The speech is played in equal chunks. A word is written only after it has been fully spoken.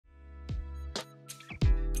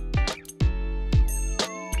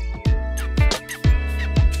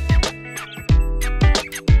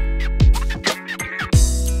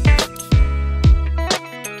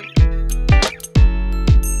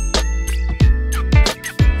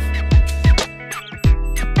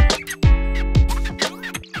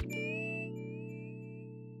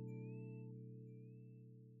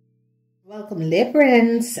welcome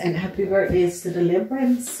Librans, and happy birthdays to the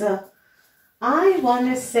Librans. I want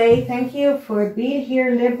to say thank you for being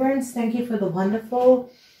here, Librans. Thank you for the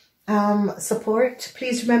wonderful support.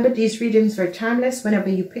 Please remember, these readings are timeless. Whenever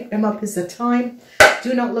you pick them up is the time.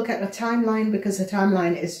 Do not look at the timeline, because the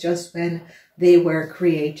timeline is just when they were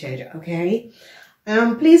created, okay?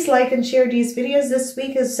 Please like and share these videos. This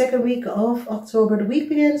week is the second week of October. The week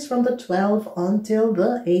begins from the 12th until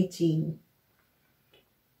the 18th.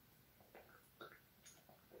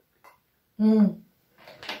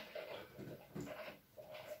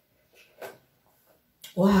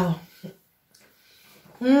 Wow.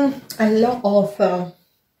 A lot of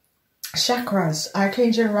chakras.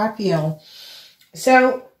 Archangel Raphael.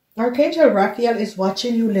 So Archangel Raphael is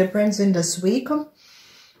watching you, Librans, in this week.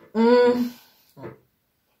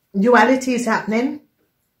 Duality is happening.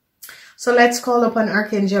 So let's call upon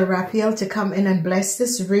Archangel Raphael to come in and bless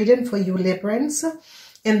this reading for you, Librans.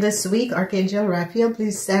 In this week, Archangel Raphael,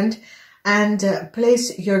 please stand and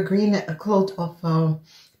place your green cloak of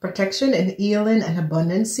protection and healing and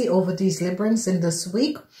abundance over these Librans in this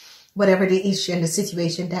week. Whatever the issue and the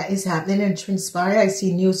situation that is happening and transpire, I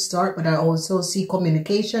see new start, but I also see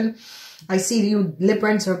communication. I see you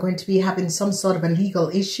Librans are going to be having some sort of a legal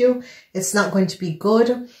issue. It's not going to be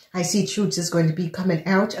good. I see truth is going to be coming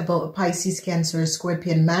out about a Pisces, Cancer,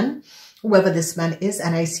 Scorpion man, whoever this man is,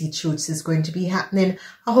 and I see truth is going to be happening.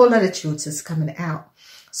 A whole lot of truth is coming out.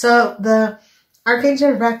 So the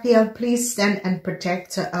Archangel Raphael, please stand and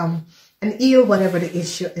protect and heal whatever the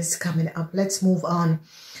issue is coming up. Let's move on.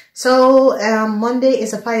 So Monday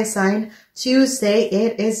is a fire sign. Tuesday,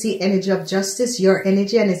 it is the energy of justice, your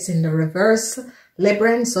energy, and it's in the reverse,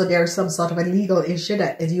 Librans. So there's some sort of a legal issue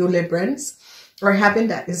that you Librans are having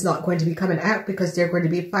that is not going to be coming out, because they're going to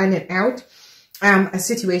be finding out a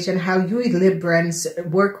situation how you Librans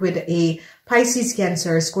work with a Pisces,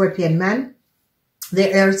 Cancer, Scorpion man.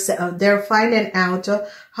 They're finding out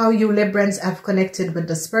how you Librans have connected with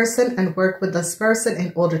this person and work with this person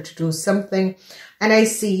in order to do something. And I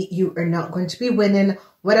see you are not going to be winning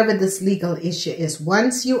whatever this legal issue is.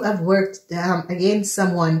 Once you have worked against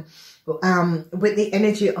someone with the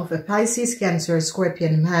energy of a Pisces, Cancer,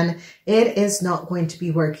 Scorpion man, it is not going to be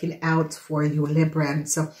working out for you, Librans.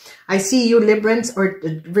 So I see you Librans are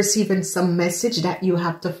receiving some message that you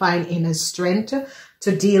have to find inner strength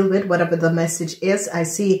to deal with whatever the message is. I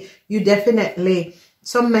see you definitely,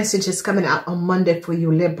 some message is coming out on Monday for you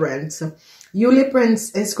Librans. So you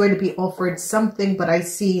Librans is going to be offered something, but I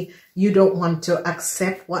see you don't want to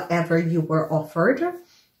accept whatever you were offered.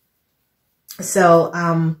 So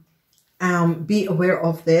be aware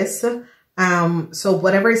of this. So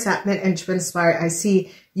whatever is happening and transpire, I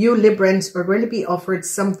see you Librans are going to be offered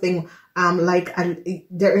something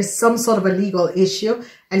there is some sort of a legal issue,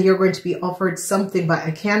 and you're going to be offered something by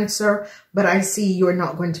a Cancer, but I see you're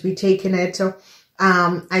not going to be taking it.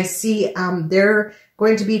 I see they're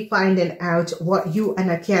going to be finding out what you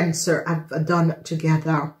and a Cancer have done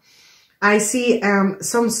together. I see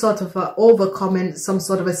some sort of overcoming some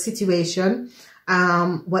sort of a situation,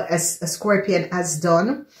 what a Scorpion has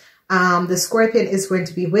done. The Scorpion is going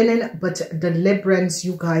to be winning, but the Librans,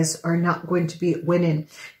 you guys are not going to be winning.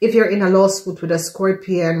 If you're in a lawsuit with a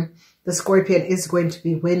Scorpion, the Scorpion is going to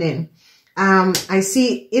be winning. I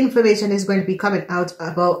see information is going to be coming out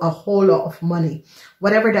about a whole lot of money.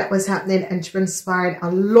 Whatever that was happening and transpired, a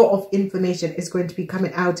lot of information is going to be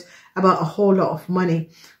coming out about a whole lot of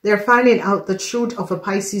money. They're finding out the truth of a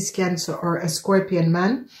Pisces, Cancer, or a Scorpion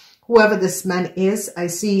man. Whoever this man is, I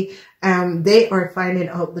see they are finding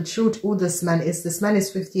out the truth who this man is. This man is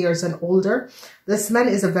 50 years and older. This man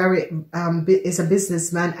is a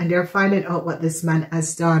businessman, and they're finding out what this man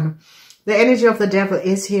has done. The energy of the devil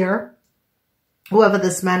is here. Whoever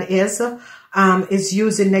this man is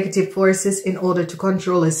using negative forces in order to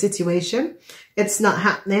control a situation. It's not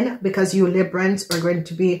happening, because you Librans are going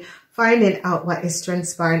to be finding out what is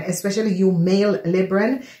transpiring, especially you male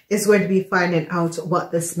Libran is going to be finding out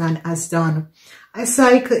what this man has done. A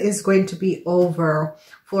cycle is going to be over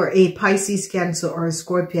for a Pisces, Cancer, or a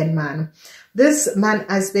Scorpion man. This man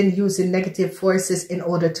has been using negative forces in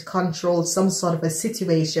order to control some sort of a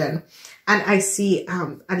situation. And I see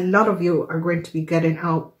a lot of you are going to be getting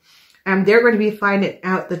out. They're going to be finding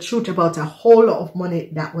out the truth about a whole lot of money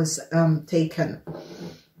that was taken.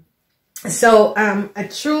 So a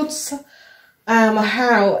truth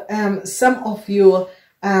how some of you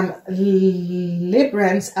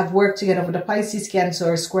Librans have worked together with a Pisces, Cancer,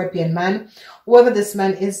 or Scorpion man. Whoever this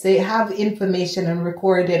man is, they have information and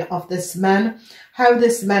recording of this man, how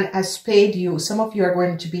this man has paid you. Some of you are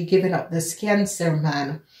going to be giving up this Cancer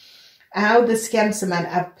man. How this Cancer man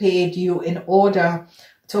have paid you in order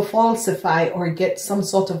to falsify or get some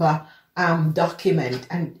sort of a document,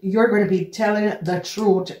 and you're going to be telling the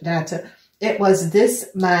truth that it was this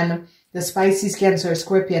man, the Pisces, Cancer,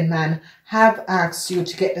 Scorpion man, have asked you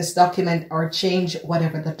to get this document or change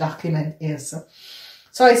whatever the document is.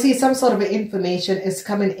 So I see some sort of information is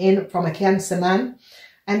coming in from a Cancer man,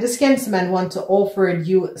 and this Cancer man want to offer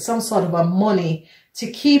you some sort of a money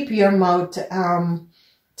to keep your mouth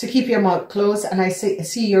closed, and I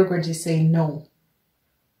see you're going to say no.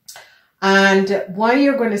 And why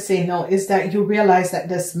you're going to say no is that you realize that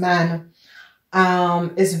this man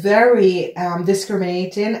is very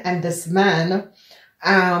discriminating, and this man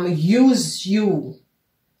used you,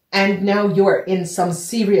 and now you're in some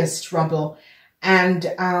serious trouble, and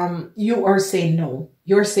you are saying no.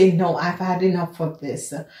 You're saying no, I've had enough of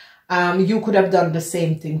this. You could have done the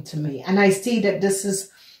same thing to me. And I see that this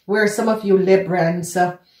is where some of you Librans,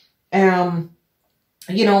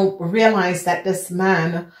 you know, realize that this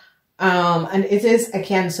man, and it is a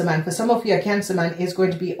Cancer man. For some of you, a Cancer man is going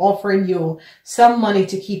to be offering you some money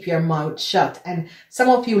to keep your mouth shut. And some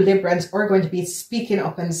of you Librans are going to be speaking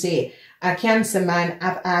up and say, a Cancer man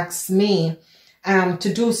have asked me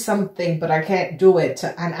to do something, but I can't do it.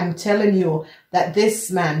 And I'm telling you that this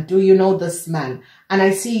man, do you know this man? And I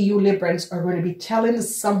see you Librans are going to be telling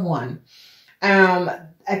someone,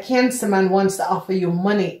 a Cancer man wants to offer you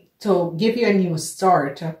money to give you a new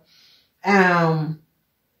start. And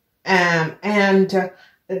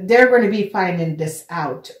they're going to be finding this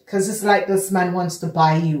out, because it's like this man wants to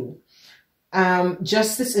buy you.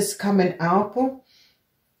 Justice is coming up.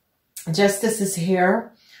 Justice is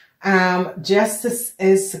here. Justice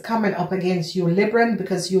is coming up against you Libran,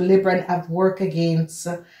 because you Libran have worked against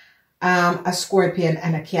a Scorpion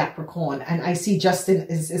and a Capricorn. And I see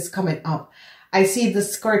justice is coming up. I see the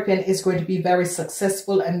Scorpion is going to be very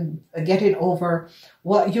successful and getting over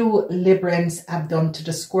what you Librans have done to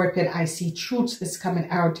the Scorpion. I see truth is coming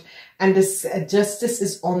out, and this justice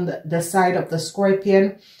is on the side of the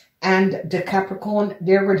Scorpion and the Capricorn.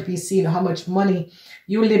 They're going to be seeing how much money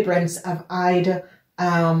you Librans have eyed,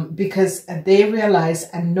 because they realize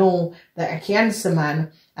and know that a Cancer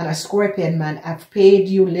man and a Scorpion man have paid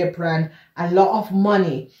you Libran a lot of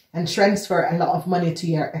money and transfer a lot of money to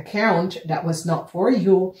your account that was not for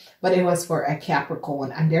you, but it was for a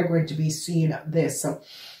Capricorn, and they're going to be seeing this. So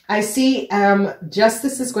I see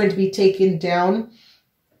justice is going to be taking down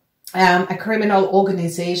a criminal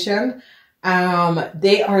organization.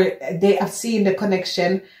 They have seen the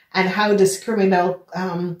connection and how this criminal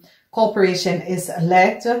corporation is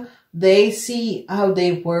led. They see how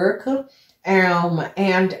they work.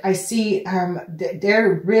 And I see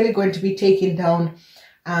they're really going to be taking down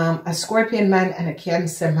a Scorpion man and a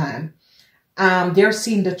Cancer man. They're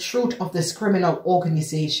seeing the truth of this criminal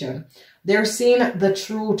organization. They're seeing the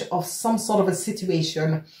truth of some sort of a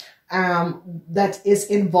situation that is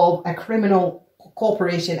involved a criminal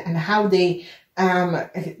corporation, and how they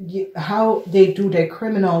do their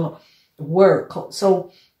criminal work.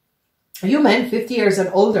 So you men 50 years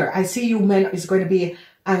and older, I see you men is going to be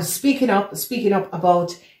speaking up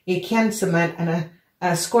about a Cancer man and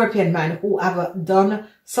a Scorpion man who have done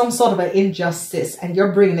some sort of an injustice, and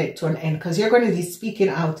you're bringing it to an end, because you're going to be speaking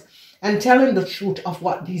out and telling the truth of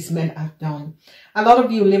what these men have done. A lot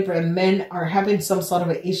of you Libra men are having some sort of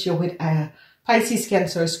an issue with Pisces,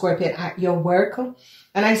 Cancer, Scorpion at your work.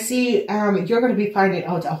 And I see you're going to be finding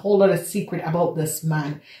out a whole lot of secret about this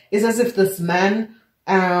man. It's as if this man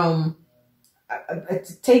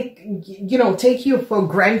take you for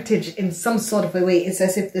granted in some sort of a way. It's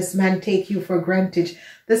as if this man take you for granted.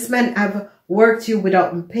 This man have worked you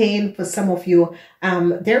without paying. For some of you,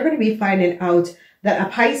 they're going to be finding out that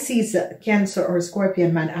a Pisces, Cancer, or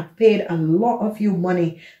Scorpion man have paid a lot of you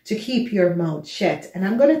money to keep your mouth shut. And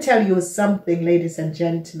I'm going to tell you something, ladies and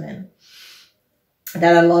gentlemen,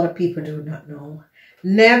 that a lot of people do not know.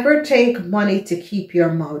 Never take money to keep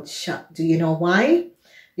your mouth shut. Do you know why?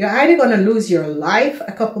 You're either going to lose your life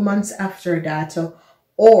a couple months after that,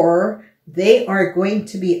 or they are going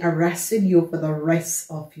to be arresting you for the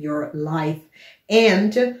rest of your life.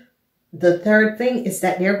 And the third thing is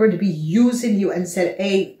that they're going to be using you and said,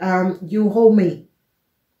 hey, you hold me.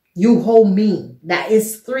 You hold me. That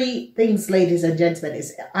is three things, ladies and gentlemen.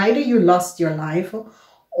 It's either you lost your life,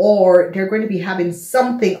 or they're going to be having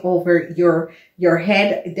something over your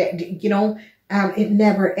head that, you know, it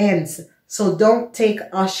never ends. So don't take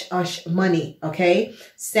hush money, okay?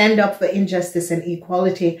 Stand up for injustice and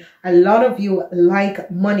equality. A lot of you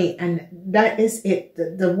like money, and that is it.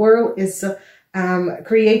 The world is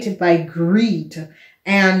created by greed.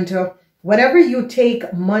 And whenever you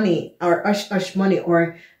take money or hush money,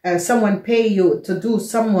 or someone pay you to do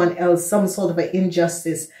someone else some sort of an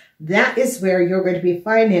injustice, that is where you're going to be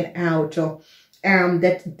finding out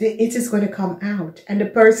that it is going to come out, and the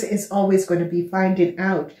person is always going to be finding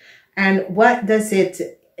out. And what is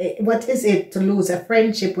it to lose a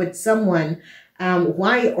friendship with someone?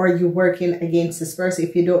 Why are you working against this person?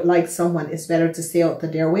 If you don't like someone, it's better to stay out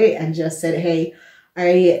of their way and just say, hey,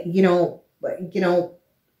 you know,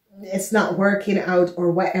 it's not working out,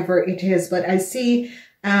 or whatever it is. But I see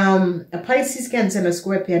a Pisces, Cancer, and a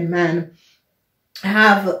Scorpion man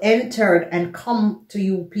have entered and come to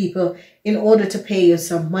you people in order to pay you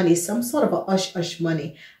some money, some sort of a hush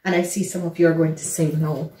money. And I see some of you are going to say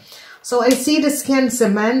no. So I see this Cancer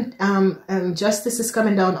man, justice is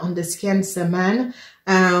coming down on this Cancer man.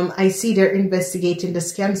 I see they're investigating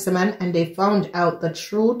this Cancer man, and they found out the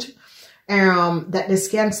truth. That this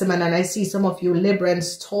Cancer man, and I see some of you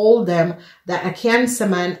Librans told them that a Cancer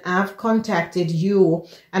man have contacted you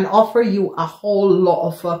and offer you a whole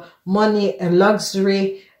lot of money and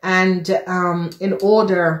luxury, and in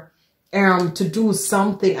order to do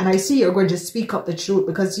something. And I see you're going to speak up the truth,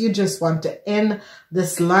 because you just want to end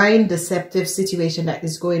this lying, deceptive situation that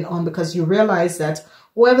is going on, because you realize that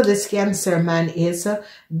whoever this Cancer man is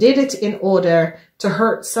did it in order to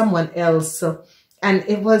hurt someone else. And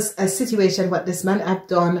it was a situation what this man had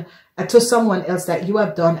done to someone else that you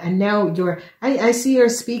have done. And now I see you're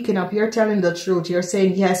speaking up. You're telling the truth. You're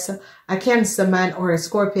saying, yes, a Cancer man or a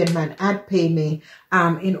Scorpion man had paid me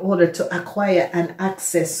in order to acquire and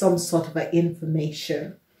access some sort of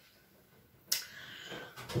information.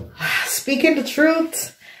 Speaking the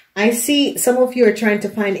truth, I see some of you are trying to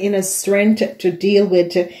find inner strength to deal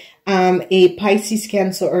with a Pisces,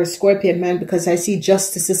 Cancer, or Scorpion man, because I see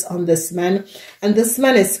justices on this man, and this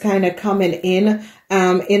man is kind of coming in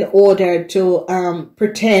order to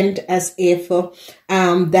pretend as if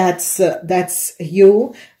that's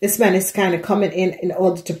you. This man is kind of coming in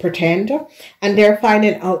order to pretend, and they're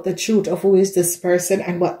finding out the truth of who is this person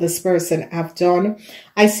and what this person have done.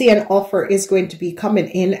 I see an offer is going to be coming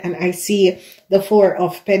in, and I see the Four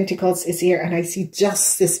of Pentacles is here, and I see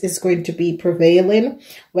justice is going to be prevailing,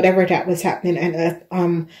 whatever that was happening,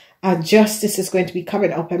 and justice is going to be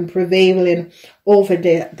coming up and prevailing over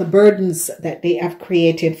the burdens that they have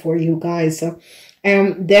created for you guys.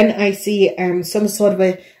 Then I see some sort of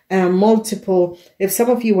a multiple, if some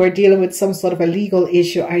of you were dealing with some sort of a legal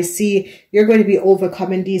issue, I see you're going to be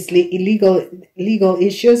overcoming these legal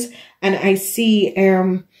issues. And I see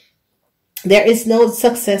there is no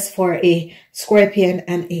success for a Scorpion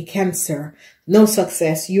and a Cancer. No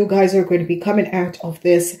success. You guys are going to be coming out of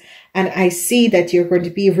this. And I see that you're going to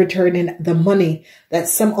be returning the money that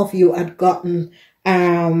some of you had gotten.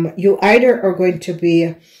 You either are going to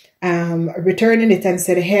be returning it and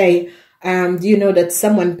said, hey, do you know that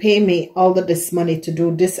someone paid me all of this money to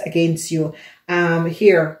do this against you?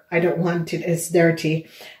 Here, I don't want it. It's dirty.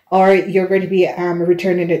 Or you're going to be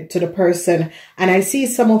returning it to the person. And I see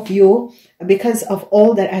some of you, because of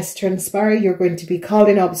all that has transpired, you're going to be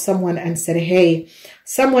calling up someone and said, hey,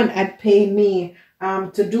 someone had paid me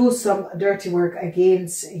to do some dirty work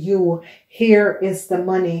against you. Here is the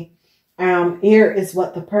money. Here is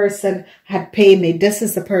what the person had paid me. This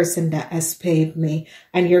is the person that has paid me,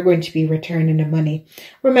 and you're going to be returning the money.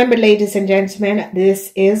 Remember, ladies and gentlemen,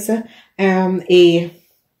 this is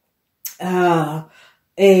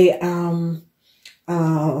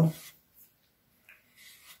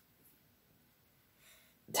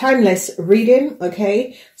timeless reading.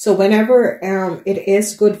 Okay, so whenever it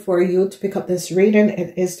is good for you to pick up this reading,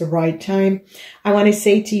 it is the right time. I want to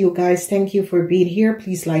say to you guys, thank you for being here.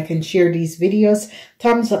 Please like and share these videos.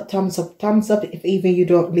 Thumbs up, thumbs up, thumbs up. If even you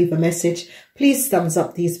don't leave a message, please thumbs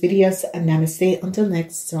up these videos. And namaste until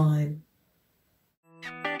next time.